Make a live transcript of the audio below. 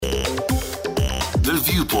The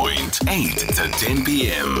Viewpoint, 8 to 10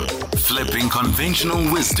 p.m. Flipping conventional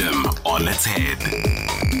wisdom on its head.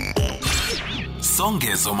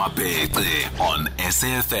 Songezo Mapete on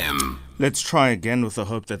SAFM. Let's try again with the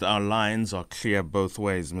hope that our lines are clear both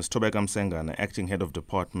ways. Ms. Thobeka Msengana, Acting Head of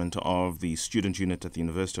Department of the Student Unit at the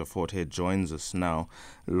University of Fort Hare, joins us now.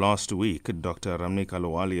 Last week, Dr. Ramnika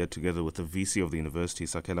Lowalia, together with the VC of the university,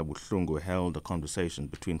 Sakela Buhlungu, held a conversation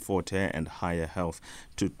between Fort Hare and Higher Health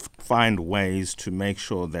to find ways to make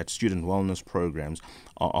sure that student wellness programs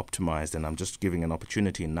are optimized. And I'm just giving an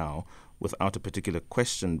opportunity now, without a particular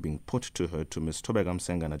question being put to her, to Ms. Thobeka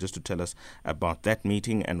Msengana, just to tell us about that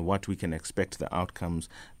meeting and what we can expect the outcomes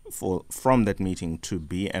from that meeting to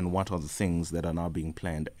be, and what are the things that are now being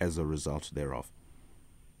planned as a result thereof.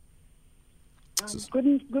 Good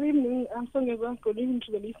evening, Songezo. Good evening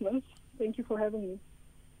to the listeners. Thank you for having me.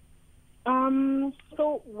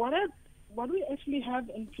 So what we actually have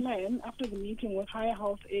in plan after the meeting with Higher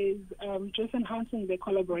Health is just enhancing the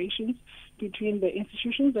collaborations between the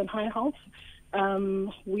institutions and Higher Health.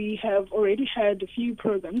 We have already had a few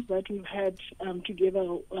programs that we've had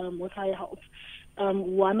together with Higher Health.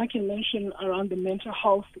 One I can mention around the mental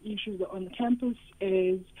health issues on campus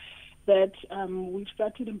is that we've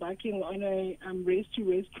started embarking on a Race to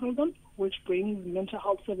Race program, which brings mental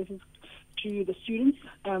health services to the students.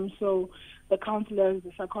 So the counselors,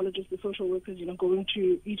 the psychologists, the social workers, going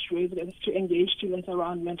to each residence to engage students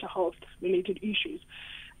around mental health related issues.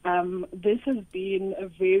 This has been a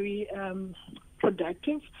very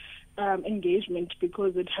productive engagement,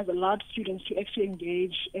 because it has allowed students to actually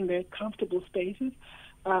engage in their comfortable spaces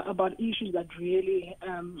about issues that really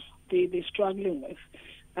they're struggling with.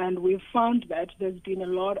 And we've found that there's been a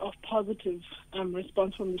lot of positive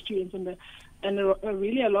response from the students, and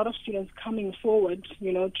really a lot of students coming forward,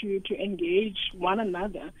 to engage one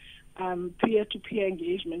another, peer-to-peer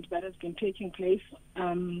engagement that has been taking place.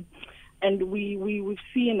 And we've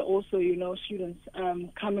seen also, students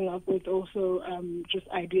coming up with also just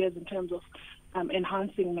ideas in terms of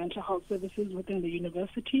enhancing mental health services within the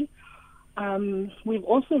university. We've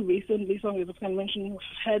also recently, as I mentioned,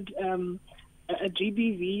 had a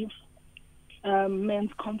GBV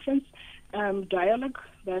men's conference dialogue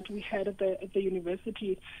that we had at the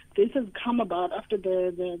university. This has come about after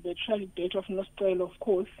the tragic death of Nostel, of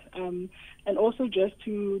course, and also just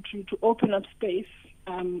to open up space,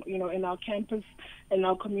 in our campus and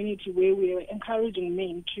our community, where we are encouraging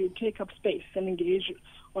men to take up space and engage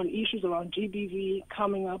on issues around GBV,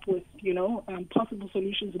 coming up with, possible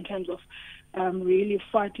solutions in terms of really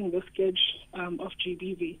fighting the scourge of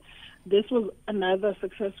GBV. This was another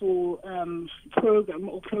successful program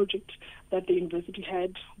or project that the university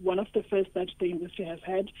had, one of the first that the university has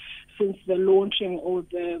had since the launching or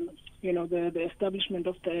the establishment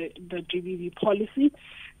of the GBV policy.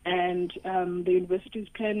 And the university is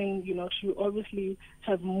planning, to obviously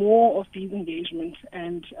have more of these engagements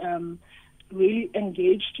and really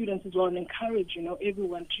engage students as well, and encourage,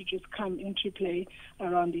 everyone to just come into play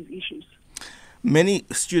around these issues. Many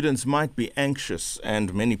students might be anxious,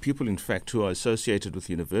 and many people, in fact, who are associated with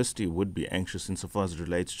the university would be anxious insofar as it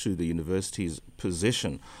relates to the university's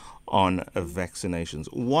position on vaccinations.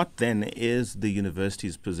 What then is the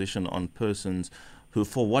university's position on persons who,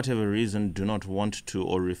 for whatever reason, do not want to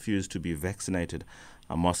or refuse to be vaccinated?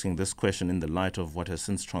 I'm asking this question in the light of what has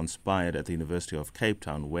since transpired at the University of Cape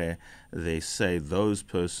Town, where they say those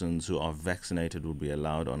persons who are vaccinated will be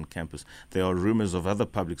allowed on campus. There are rumors of other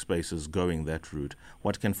public spaces going that route.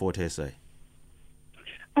 What can Fort Hare say?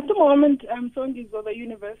 At the moment, Songezo, the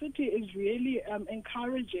university is really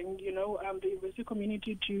encouraging, the university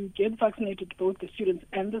community to get vaccinated, both the students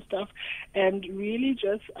and the staff, and really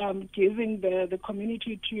just giving the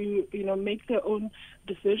community to, make their own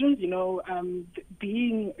decisions,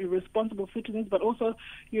 being responsible citizens, but also,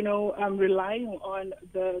 relying on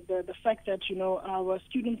the fact that, our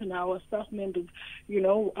students and our staff members,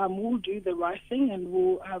 will do the right thing and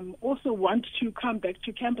will also want to come back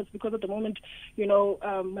to campus, because at the moment,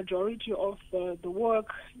 majority of the work,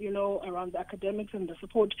 around the academics and the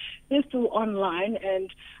support is still online.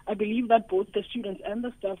 And I believe that both the students and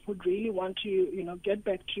the staff would really want to, get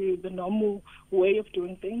back to the normal way of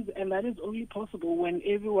doing things. And that is only possible when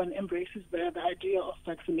everyone embraces the idea of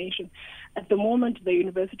vaccination. At the moment, the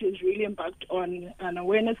university is really embarked on an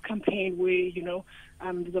awareness campaign where,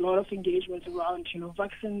 there's a lot of engagement around,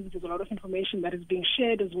 vaccines. There's a lot of information that is being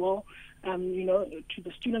shared as well, to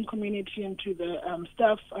the student community and to the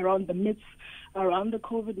staff around the myths around the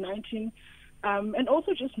COVID-19. And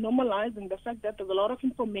also just normalizing the fact that there's a lot of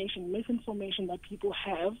information, misinformation that people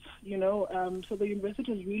have, so the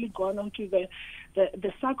university has really gone on to the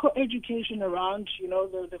psychoeducation around,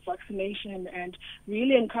 the vaccination, and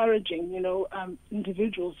really encouraging,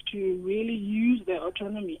 individuals to really use their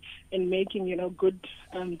autonomy in making, good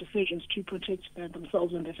decisions to protect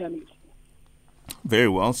themselves and their families. Very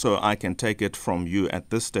well. So I can take it from you at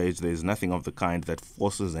this stage, there's nothing of the kind that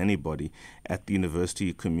forces anybody at the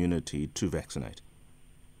university community to vaccinate.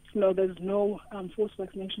 No, there's no forced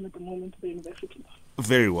vaccination at the moment at the university.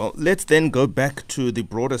 Very well. Let's then go back to the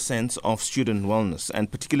broader sense of student wellness,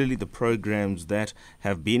 and particularly the programs that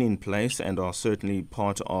have been in place and are certainly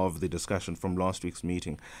part of the discussion from last week's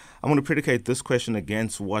meeting. I want to predicate this question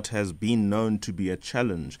against what has been known to be a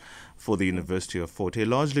challenge for the University of Fort Hare,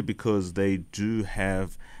 largely because they do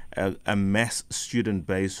have a mass student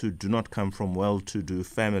base who do not come from well-to-do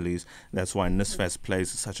families. That's why NSFAS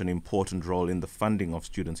plays such an important role in the funding of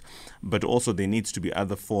students. But also there needs to be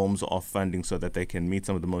other forms of funding so that they can meet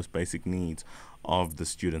some of the most basic needs of the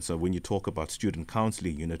students. So when you talk about student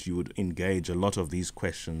counseling unit, you would engage a lot of these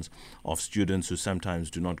questions of students who sometimes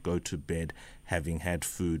do not go to bed having had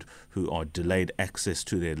food, who are delayed access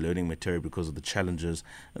to their learning material because of the challenges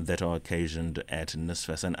that are occasioned at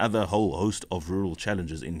NSFAS, and other whole host of rural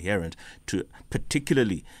challenges inherent to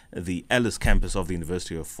particularly the Alice campus of the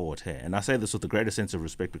University of Fort Hare. And I say this with the greatest sense of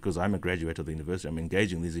respect because I'm a graduate of the university. I'm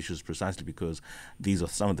engaging these issues precisely because these are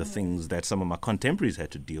some of the things that some of my contemporaries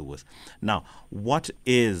had to deal with. Now, what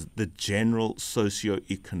is the general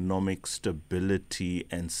socio-economic stability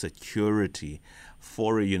and security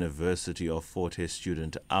for a University of Fort Hare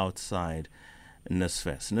student outside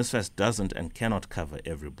NSFAS? NSFAS doesn't and cannot cover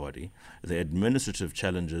everybody. The administrative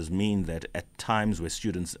challenges mean that at times where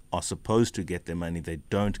students are supposed to get their money, they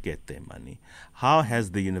don't get their money. How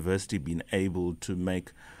has the university been able to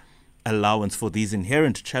make allowance for these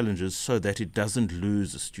inherent challenges so that it doesn't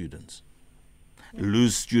lose students?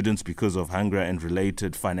 Lose students because of hunger and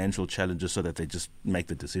related financial challenges so that they just make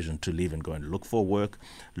the decision to leave and go and look for work.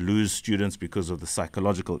 Lose students because of the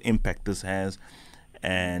psychological impact this has,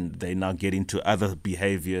 and they now get into other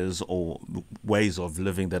behaviors or ways of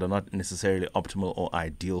living that are not necessarily optimal or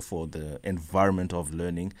ideal for the environment of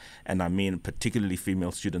learning. And I mean particularly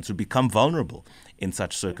female students who become vulnerable in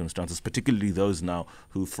such circumstances, particularly those now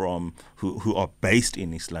who are based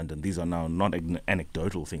in East London. These are now not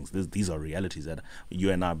anecdotal things. These are realities that you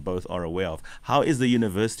and I both are aware of. How is the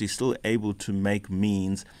university still able to make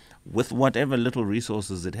means with whatever little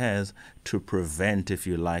resources it has to prevent, if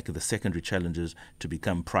you like, the secondary challenges to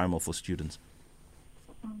become primal for students?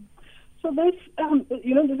 So this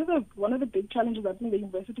is one of the big challenges I think the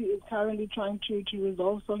university is currently trying to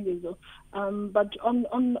resolve, Songezo. But on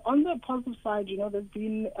the positive side, there's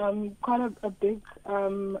been quite a big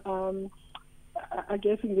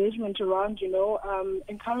engagement around,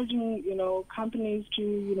 encouraging, companies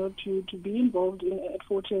to be involved at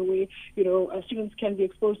Fort Hare, where, students can be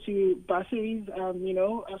exposed to bursaries,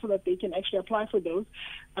 so that they can actually apply for those.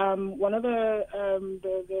 One of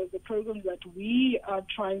the programs that we are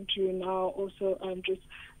trying to now also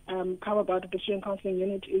come about at the student counseling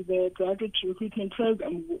unit is the graduate recruitment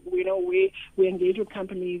program, where we engage with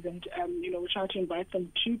companies and, we try to invite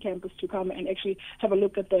them to campus to come and actually have a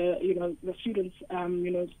look at the students,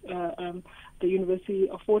 the University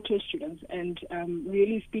of Fort Hare students, and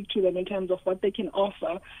really speak to them in terms of what they can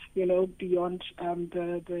offer, beyond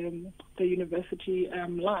the university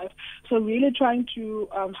life. So really trying to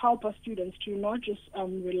help our students to not just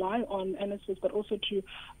rely on NSFAS, but also to,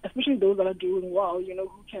 especially those that are doing well, who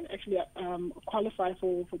can actually qualify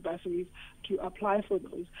for bursaries, to apply for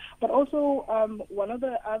those. But also one of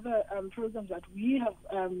the other programs that we have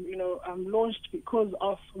launched because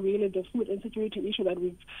of really the food insecurity issue that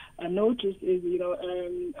we've noticed is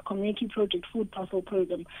a community project food parcel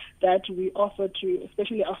program that we offer to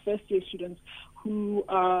especially our first year students who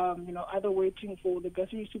are either waiting for the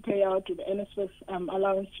bursaries to pay out or the NSFAS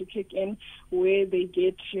allowance to kick in, where they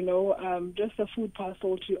get just a food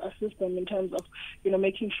parcel to assist them in terms of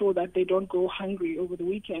making sure that they don't go hungry over the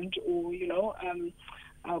weekend, or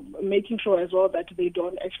making sure as well that they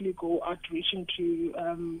don't actually go out reaching to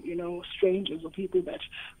strangers or people that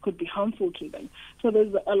could be harmful to them. So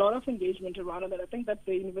there's a lot of engagement around it, and I think that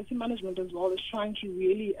the university management as well is trying to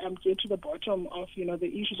really get to the bottom of the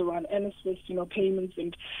issues around NSFAS payments,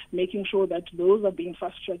 and making sure that those are being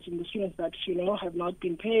fast-tracked, and the students that have not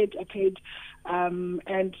been paid are paid,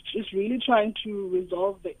 and just really trying to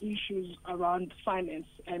resolve the issues around finance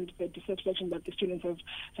and the dissatisfaction that the students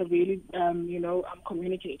have really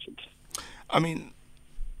communicated. I mean,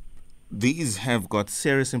 these have got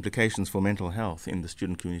serious implications for mental health in the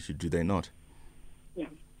student community, do they not?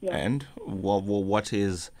 Yeah. And what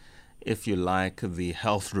is, if you like, the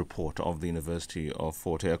health report of the University of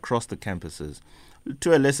Fort Hare across the campuses?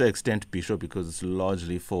 To a lesser extent, Bishop, because it's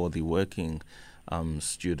largely for the working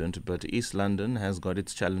student, but East London has got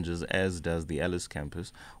its challenges, as does the Alice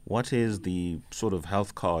campus. What is the sort of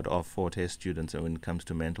health card of Fort Hare students when it comes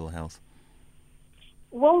to mental health?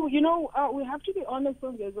 Well, we have to be honest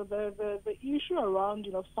on this. The issue around,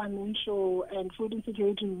 financial and food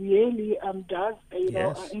insecurity really does,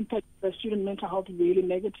 Yes. impact the student mental health really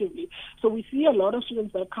negatively. So we see a lot of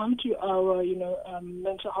students that come to our,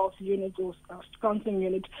 mental health units or counseling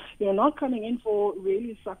unit, not coming in for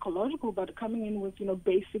really psychological, but coming in with,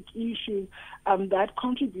 basic issues that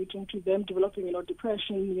contributing to them developing,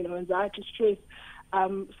 depression, anxiety, stress.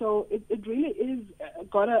 So it really is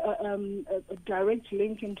got a direct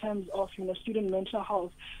link in terms of, student mental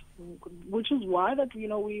health, which is why that, we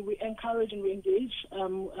encourage and we engage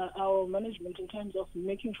our management in terms of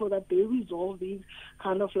making sure that they resolve these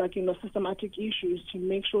kind of systematic issues to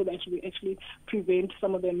make sure that we actually prevent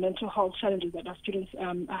some of the mental health challenges that our students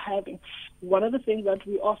are having. One of the things that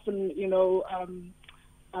we often,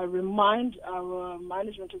 remind our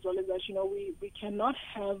management as well is that, we cannot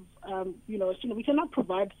have, we cannot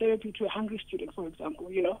provide therapy to a hungry student, for example,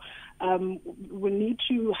 we need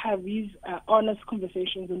to have these honest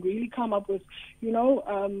conversations and really come up with,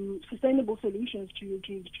 sustainable solutions to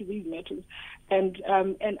these matters, and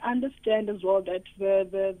understand as well that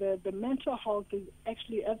the mental health is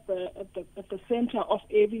actually at the center of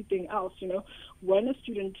everything else. When a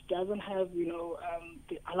student doesn't have,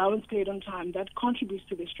 the allowance paid on time, that contributes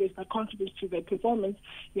to the stress, that contributes to their performance,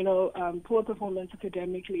 poor performance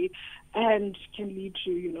academically, and can lead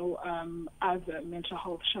to, other mental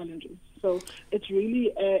health challenges. So it's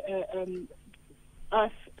really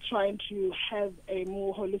us trying to have a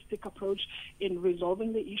more holistic approach in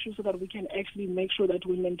resolving the issue so that we can actually make sure that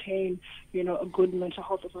we maintain, a good mental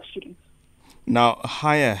health of our students. Now,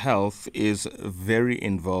 higher health is very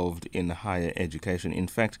involved in higher education. In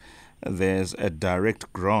fact, there's a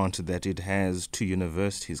direct grant that it has to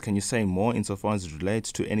universities. Can you say more insofar as it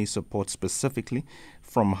relates to any support specifically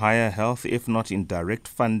from higher health, if not in direct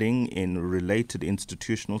funding, in related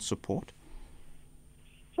institutional support?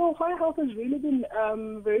 So Higher Health has really been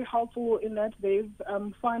very helpful in that they've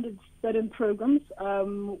funded certain programs.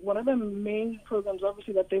 One of the main programs,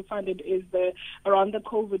 obviously, that they funded is around the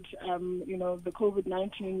COVID, the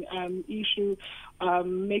COVID-19 issue,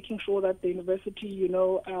 making sure that the university,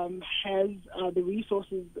 has the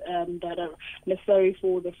resources that are necessary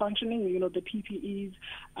for the functioning. The PPEs,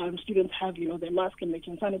 students have, their mask and they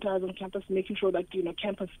can sanitize on campus, making sure that,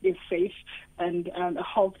 campus is safe and a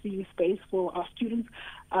healthy space for our students.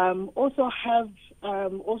 Also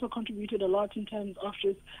contributed a lot in terms of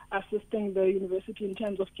just assisting the university in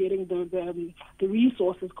terms of getting the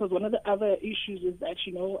resources, because one of the other issues is that,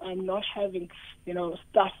 not having,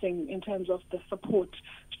 staffing in terms of the support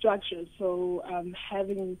structure. So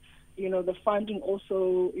having the funding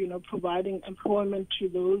also, providing employment to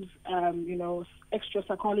those, extra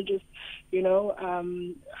psychologists,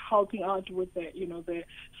 helping out with the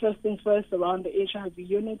first things first around the HIV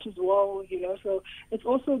unit as well, So it's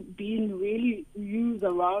also being really used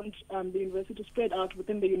around the university, spread out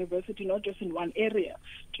within the university, not just in one area,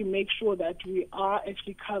 to make sure that we are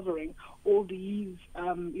actually covering all these,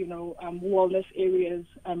 wellness areas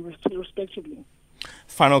respectively.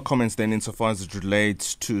 Final comments then insofar as it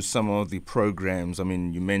relates to some of the programs. I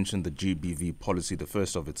mean, you mentioned the GBV policy, the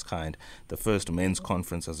first of its kind, the first men's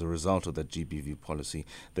conference as a result of that GBV policy.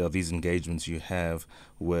 There are these engagements you have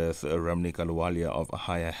with Ramnik Aluwalia of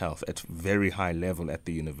Higher Health at very high level at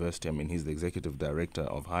the university. I mean, he's the executive director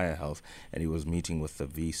of Higher Health and he was meeting with the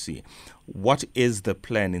VC. What is the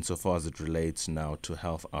plan insofar as it relates now to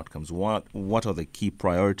health outcomes? What are the key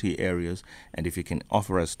priority areas? And if you can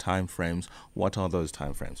offer us timeframes, what are those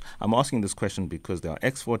timeframes? I'm asking this question because there are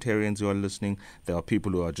ex-Fort Hareans who are listening. There are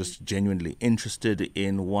people who are just genuinely interested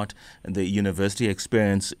in what the university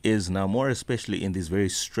experience is now, more especially in these very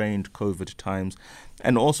strained COVID times.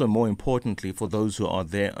 And also, more importantly, for those who are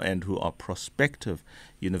there and who are prospective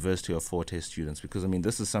University of Fort Hare students, because, I mean,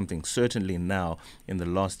 this is something certainly now in the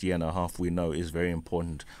last year and a half we know is very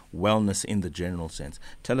important, wellness in the general sense.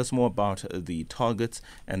 Tell us more about the targets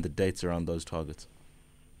and the dates around those targets.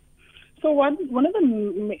 So one of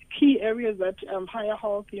the key areas that higher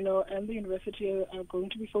health, and the university are going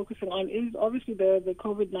to be focusing on is obviously the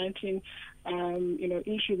COVID-19,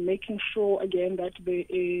 issue, making sure again that there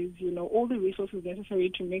is, all the resources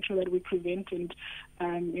necessary to make sure that we prevent and,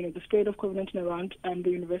 the spread of COVID-19 around the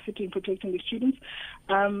university and protecting the students.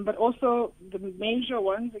 But also the major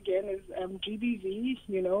ones again is GBV,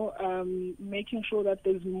 making sure that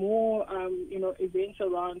there's more, events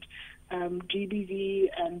around GBV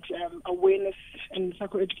and awareness and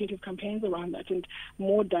psychoeducative campaigns around that, and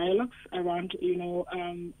more dialogues around,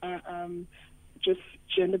 just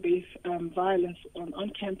gender-based violence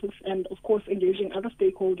on campus, and of course engaging other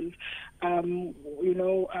stakeholders,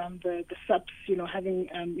 the SUPs, having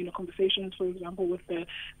conversations, for example, with the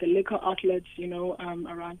liquor outlets,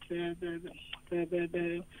 around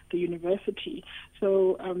the university.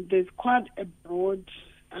 So there's quite a broad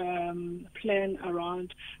plan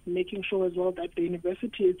around making sure as well that the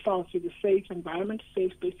university itself is a safe environment,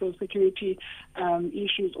 safe space. So security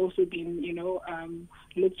issues also being,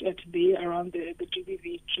 looked at there around the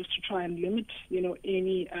GBV, just to try and limit,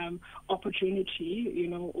 any opportunity,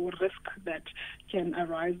 or risk that can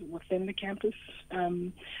arise within the campus.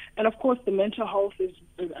 And of course, the mental health is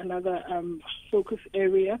another focus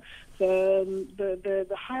area. The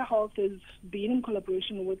higher health is being in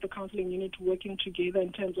collaboration with the counselling unit, working together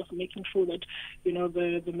in terms of making sure that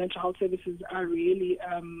the mental health services are really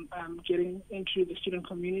getting into the student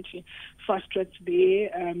community. Fast tracked there.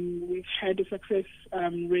 We've had a success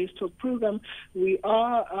Raise Talk program. We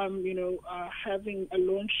are having a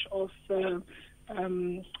launch of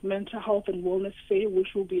Mental Health and Wellness Fair, which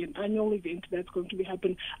will be an annual event that's going to be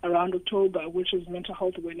happening around October, which is Mental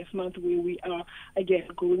Health Awareness Month, where we are, again,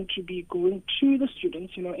 going to be going to the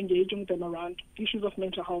students, engaging with them around issues of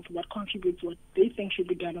mental health, what contributes, what they think should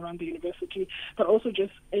be done around the university, but also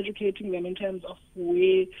just educating them in terms of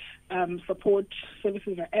where support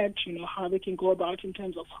services are at, how they can go about in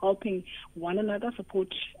terms of helping one another,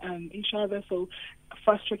 support each other. So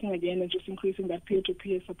fast-tracking again and just increasing that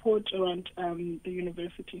peer-to-peer support around the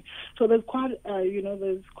university. So there's quite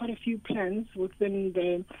a few plans within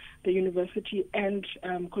the university and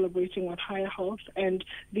collaborating with higher health. And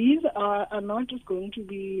these are not just going to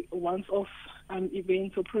be once-off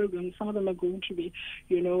events or programs. Some of them are going to be,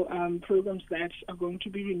 programs that are going to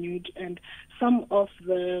be renewed. And some of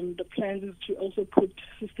the plans is to also put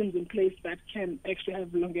systems in place that can actually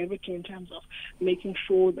have longevity in terms of making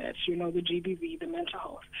sure that, the GBV, the mental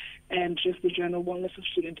health, and just the general wellness of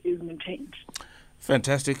student is maintained.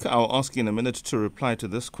 Fantastic. I'll ask you in a minute to reply to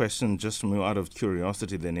this question, just more out of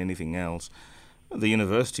curiosity than anything else. The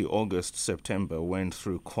university, August, September, went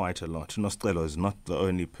through quite a lot. Nostelo is not the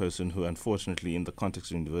only person who, unfortunately, in the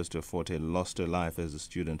context of University of Fort Hare, lost her life as a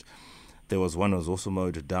student. There was one who was also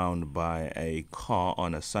mowed down by a car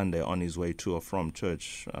on a Sunday on his way to or from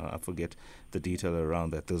church. I forget the detail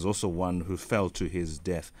around that. There's also one who fell to his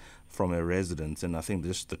death from a residence. And I think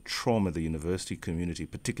just the trauma the university community,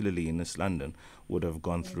 particularly in East London, would have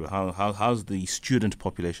gone through. How's the student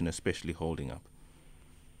population especially holding up?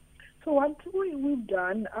 So what we've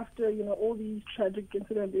done after, all these tragic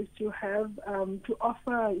incidents is to have, to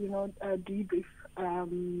offer, a debrief,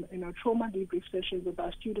 trauma debrief sessions with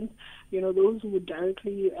our students, those who were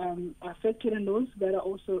directly affected and those that are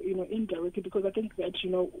also, indirectly, because I think that,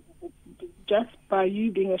 just by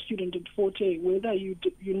you being a student at Fort Hare, whether you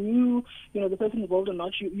knew, the person involved or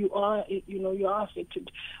not, you are affected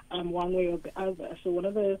one way or the other. So one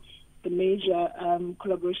of the major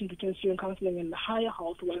collaboration between student counselling and higher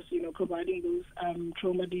health was, providing those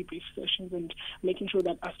trauma debrief sessions and making sure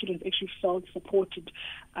that our students actually felt supported.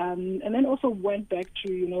 And then also went back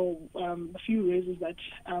to, a few raises that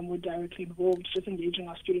were directly involved, just engaging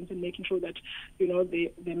our students and making sure that,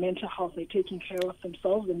 their mental health, they're taking care of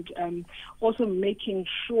themselves, and also making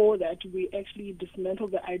sure that we actually dismantle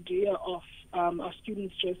the idea of our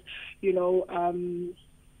students just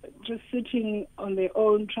sitting on their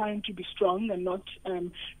own, trying to be strong and not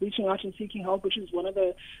reaching out and seeking help, which is one of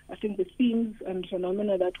the themes and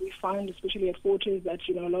phenomena that we find, especially at Fort Hare, is that,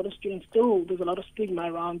 a lot of students there's a lot of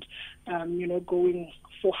stigma around, going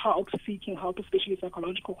for help, seeking help, especially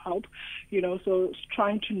psychological help, so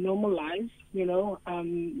trying to normalize,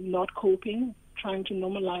 not coping, trying to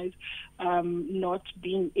normalize not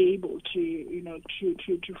being able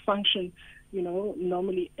to function,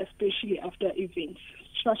 normally, especially after events,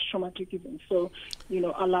 such traumatic events. So,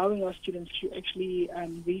 allowing our students to actually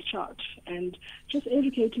reach out and just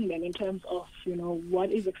educating them in terms of,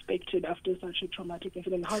 what is expected after such a traumatic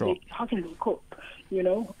incident, how can they cope,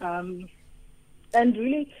 and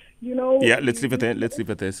really, Yeah, let's leave it there,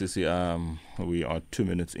 Sissy. We are 2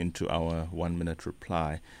 minutes into our 1 minute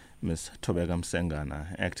reply. Ms. Thobeka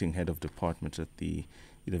Msengana, Acting Head of Department at the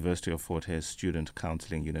University of Fort Hare Student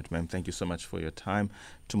Counselling Unit. Ma'am, thank you so much for your time.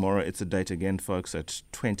 Tomorrow it's a date again, folks, at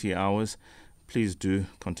 20 hours. Please do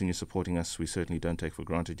continue supporting us. We certainly don't take for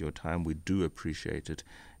granted your time. We do appreciate it.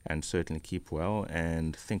 And certainly keep well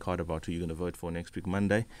and think hard about who you're going to vote for next week,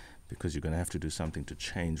 Monday, because you're going to have to do something to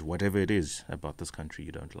change whatever it is about this country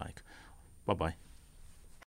you don't like. Bye-bye.